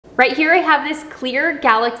Right here I have this clear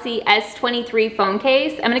Galaxy S23 phone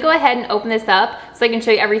case. I'm gonna go ahead and open this up so I can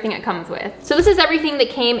show you everything it comes with. So this is everything that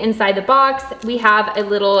came inside the box. We have a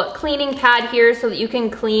little cleaning pad here so that you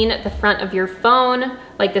can clean the front of your phone,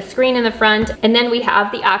 like the screen in the front. And then we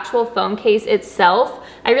have the actual phone case itself.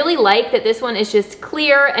 I really like that this one is just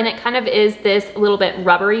clear and it kind of is this little bit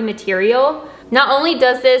rubbery material. Not only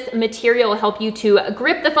does this material help you to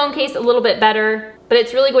grip the phone case a little bit better, but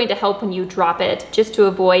it's really going to help when you drop it, just to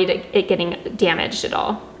avoid it getting damaged at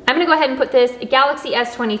all. I'm gonna go ahead and put this Galaxy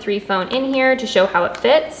S23 phone in here to show how it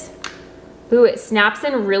fits. Ooh, it snaps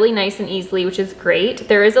in really nice and easily, which is great.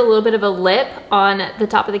 There is a little bit of a lip on the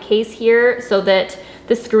top of the case here so that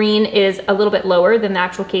the screen is a little bit lower than the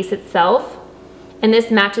actual case itself. And this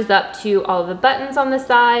matches up to all of the buttons on the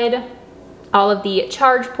side, all of the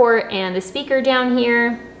charge port and the speaker down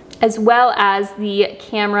here, as well as the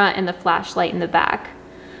camera and the flashlight in the back.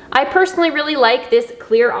 I personally really like this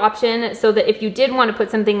clear option so that if you did want to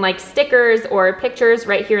put something like stickers or pictures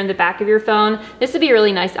right here in the back of your phone, this would be a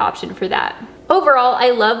really nice option for that. Overall, I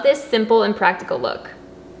love this simple and practical look.